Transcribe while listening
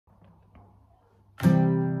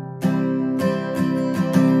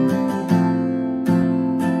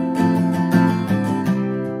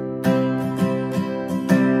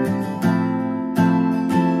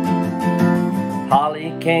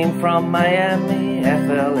came from Miami,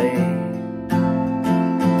 FLA.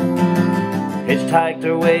 Hitchhiked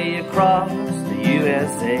her way across the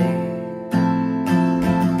USA.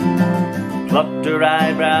 Plucked her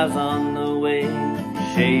eyebrows on the way,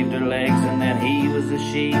 shaved her legs, and then he was the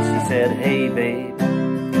sheets. He said, hey babe,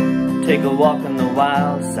 take a walk on the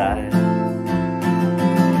wild side.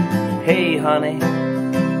 Hey honey,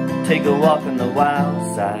 take a walk on the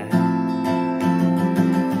wild side.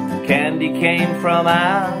 Candy came from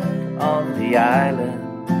out on the island.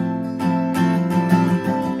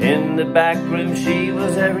 In the back room she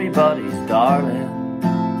was everybody's darling,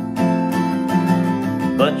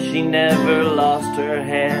 but she never lost her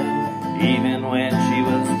head. Even when she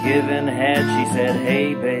was given head, she said,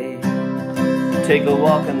 hey babe, take a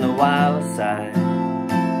walk on the wild side.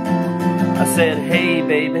 I said, hey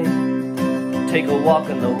baby, take a walk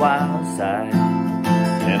on the wild side.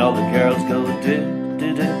 And all the girls go do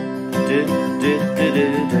do do do do do do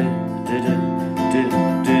do do do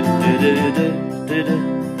do do do.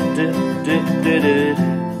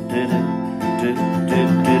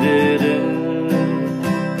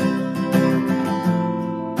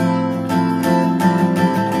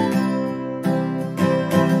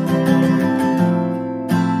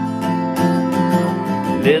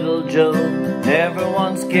 Little Joe never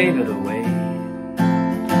once gave it away.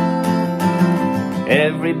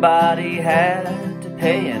 Everybody had to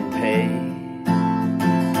pay and pay.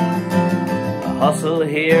 A hustle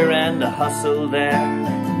here and a hustle there.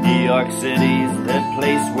 New York City's the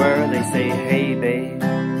place where they say, hey babe,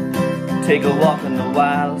 take a walk on the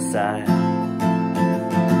wild side.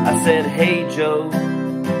 I said, hey Joe,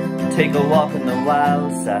 take a walk on the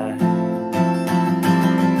wild side.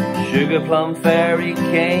 Sugar Plum Fairy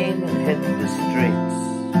came and hit the streets,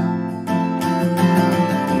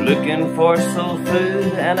 looking for soul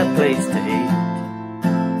food and a place to eat.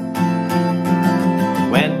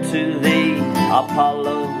 Went to the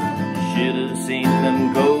Apollo, should have seen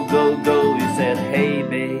them go, go, go. He said, hey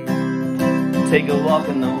babe, take a walk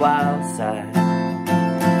on the wild side.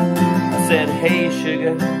 I said, hey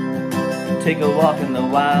sugar, take a walk on the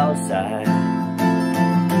wild side.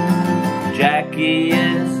 Jackie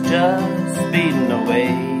is just speeding away.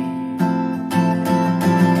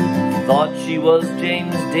 Thought she was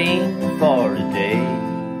James Dean for a day.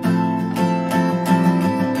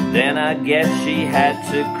 Then I guess she had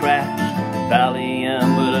to crash.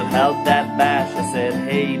 Valium would have helped that bash. I said,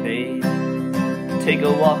 hey babe, take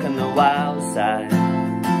a walk on the wild side.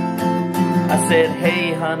 I said,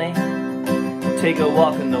 hey honey, take a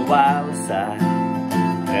walk on the wild side.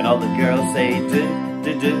 And all the girls say, do,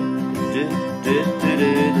 do, do.